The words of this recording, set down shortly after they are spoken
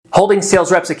Holding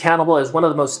sales reps accountable is one of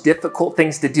the most difficult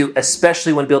things to do,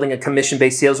 especially when building a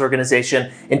commission-based sales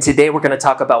organization. And today we're going to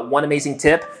talk about one amazing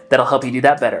tip that'll help you do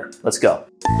that better. Let's go.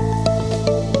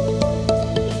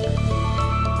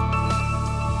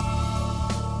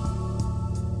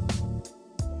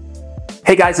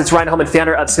 Hey guys, it's Ryan Holman,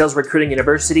 founder of Sales Recruiting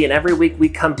University, and every week we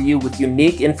come to you with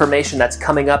unique information that's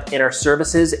coming up in our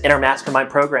services and our mastermind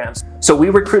programs. So we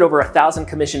recruit over 1,000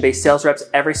 commission-based sales reps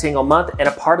every single month, and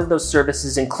a part of those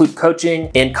services include coaching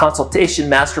and consultation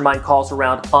mastermind calls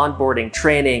around onboarding,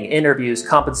 training, interviews,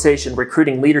 compensation,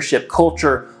 recruiting, leadership,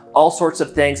 culture, all sorts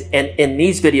of things. And in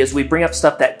these videos, we bring up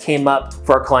stuff that came up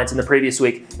for our clients in the previous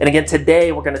week. And again,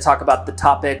 today we're going to talk about the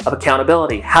topic of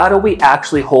accountability. How do we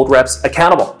actually hold reps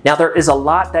accountable? Now, there is a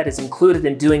lot that is included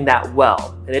in doing that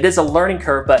well, and it is a learning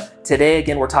curve, but today,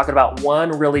 again, we're talking about one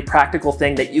really practical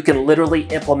thing that you can literally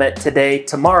implement today,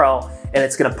 tomorrow, and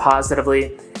it's going to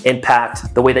positively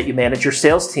impact the way that you manage your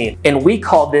sales team. And we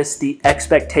call this the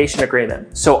expectation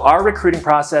agreement. So our recruiting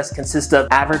process consists of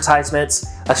advertisements,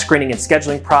 a screening and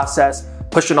scheduling process,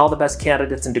 pushing all the best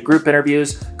candidates into group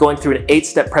interviews, going through an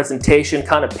 8-step presentation,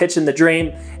 kind of pitching the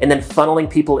dream, and then funneling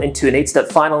people into an 8-step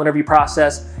final interview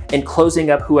process and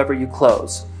closing up whoever you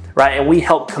close, right? And we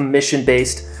help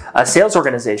commission-based sales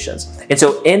organizations. And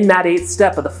so in that 8th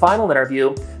step of the final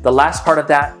interview, the last part of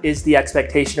that is the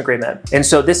expectation agreement. And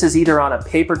so this is either on a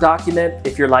paper document,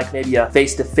 if you're like maybe a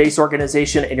face-to-face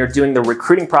organization and you're doing the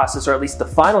recruiting process, or at least the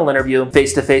final interview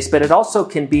face-to-face, but it also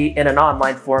can be in an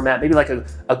online format, maybe like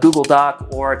a Google Doc,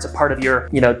 or it's a part of your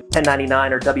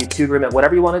 1099 or W-2 agreement,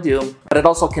 whatever you want to do. But it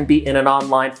also can be in an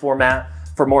online format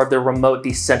for more of the remote,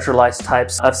 decentralized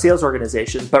types of sales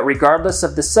organizations. But regardless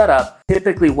of the setup,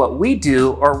 typically what we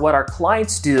do, or what our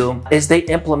clients do, is they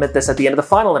implement this at the end of the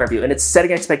final interview, and it's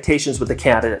setting expectations with the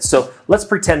candidate. So let's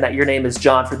pretend that your name is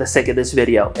John for the sake of this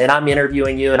video, and I'm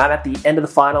interviewing you, and I'm at the end of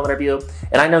the final interview,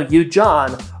 and I know you,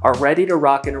 John, are ready to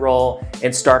rock and roll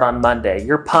and start on Monday.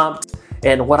 You're pumped,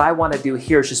 and what I want to do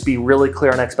here is just be really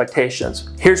clear on expectations.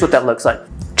 Here's what that looks like.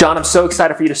 John, I'm so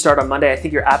excited for you to start on Monday. I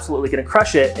think you're absolutely going to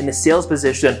crush it in the sales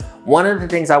position. One of the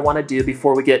things I want to do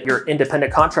before we get your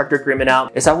independent contractor agreement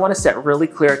out is I want to set really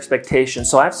clear expectations.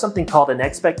 So I have something called an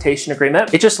expectation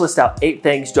agreement. It just lists out 8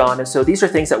 things, John. And so these are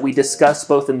things that we discussed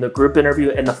both in the group interview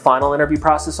and the final interview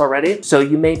process already. So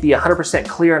you may be 100%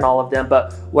 clear in all of them,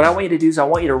 but what I want you to do is I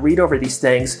want you to read over these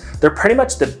things. They're pretty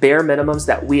much the bare minimums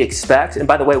that we expect. And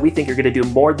by the way, we think you're going to do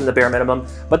more than the bare minimum,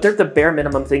 but they're the bare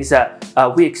minimum things that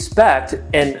we expect,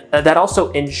 and that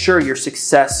also ensure your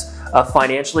success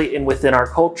financially and within our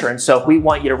culture. And so we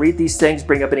want you to read these things,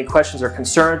 bring up any questions or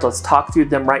concerns. Let's talk through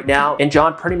them right now. And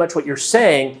John, pretty much what you're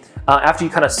saying after you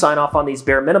kind of sign off on these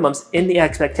bare minimums in the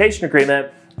expectation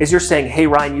agreement is you're saying, hey,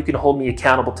 Ryan, you can hold me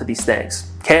accountable to these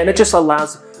things. Okay, and it just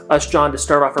allows us, John, to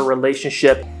start off a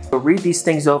relationship. So read these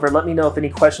things over. Let me know if any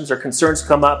questions or concerns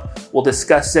come up. We'll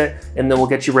discuss it, and then we'll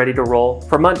get you ready to roll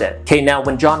for Monday. Okay, now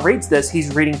when John reads this,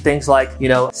 he's reading things like,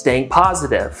 staying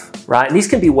positive, right? And these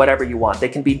can be whatever you want. They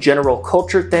can be general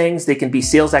culture things. They can be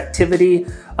sales activity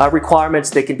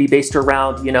requirements. They can be based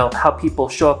around, how people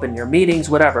show up in your meetings,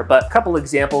 whatever. But a couple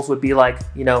examples would be like,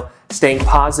 staying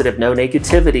positive, no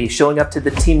negativity, showing up to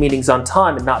the team meetings on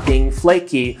time and not being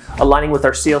flaky, aligning with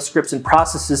our sales scripts and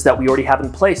processes that we already have in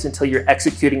place until you're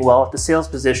executing well at the sales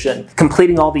position,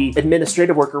 completing all the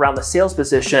administrative work around the sales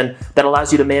position that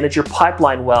allows you to manage your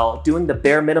pipeline well, doing the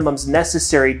bare minimums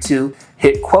necessary to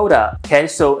hit quota. Okay,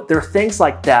 so there are things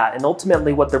like that. And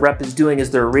ultimately what the rep is doing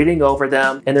is they're reading over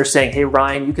them and they're saying, hey,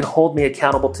 Ryan, you can hold me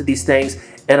accountable to these things.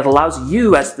 And it allows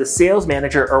you as the sales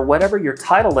manager, or whatever your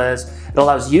title is, it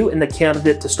allows you and the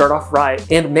candidate to start off right.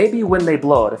 And maybe when they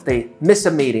blow it, if they miss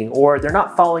a meeting, or they're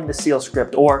not following the sales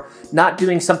script, or not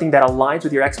doing something that aligns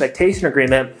with your expectation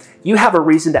agreement, you have a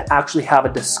reason to actually have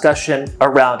a discussion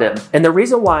around it. And the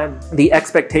reason why the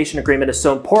expectation agreement is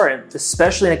so important,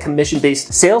 especially in a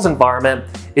commission-based sales environment,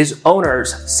 is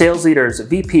owners, sales leaders,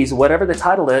 VPs, whatever the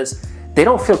title is, they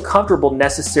don't feel comfortable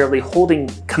necessarily holding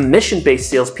commission-based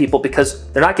salespeople because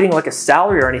they're not getting like a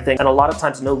salary or anything, and a lot of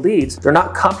times no leads. They're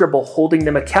not comfortable holding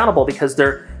them accountable because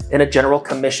they're in a general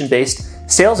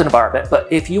commission-based sales environment. But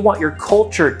if you want your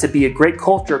culture to be a great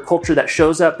culture that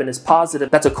shows up and is positive,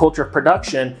 that's a culture of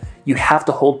production, you have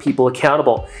to hold people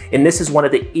accountable. And this is one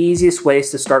of the easiest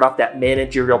ways to start off that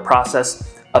managerial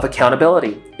process of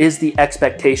accountability is the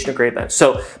expectation agreement.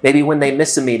 So maybe when they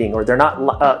miss a meeting or they're not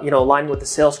aligning with the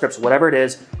sales scripts, whatever it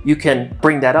is, you can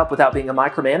bring that up without being a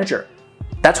micromanager.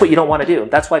 That's what you don't want to do.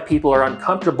 That's why people are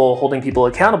uncomfortable holding people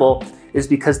accountable, is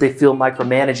because they feel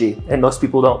micromanaging, and most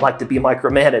people don't like to be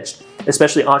micromanaged,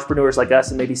 especially entrepreneurs like us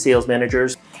and maybe sales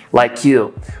managers like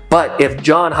you. But if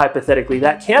John, hypothetically,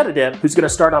 that candidate who's going to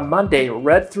start on Monday,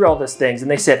 read through all these things and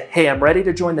they said, hey, I'm ready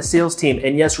to join the sales team,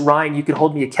 and yes, Ryan, you can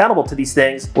hold me accountable to these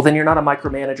things, well, then you're not a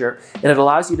micromanager. And it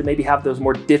allows you to maybe have those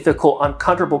more difficult,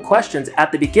 uncomfortable questions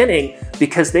at the beginning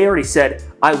because they already said,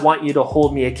 I want you to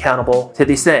hold me accountable to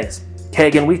these things. Okay,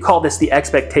 again, we call this the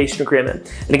expectation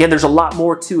agreement. And again, there's a lot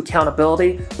more to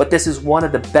accountability, but this is one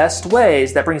of the best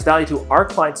ways that brings value to our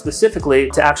clients specifically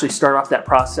to actually start off that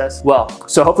process well.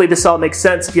 So hopefully this all makes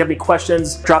sense. If you have any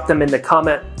questions, drop them in the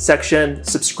comment section,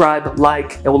 subscribe,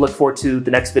 like, and we'll look forward to the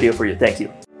next video for you. Thank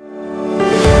you.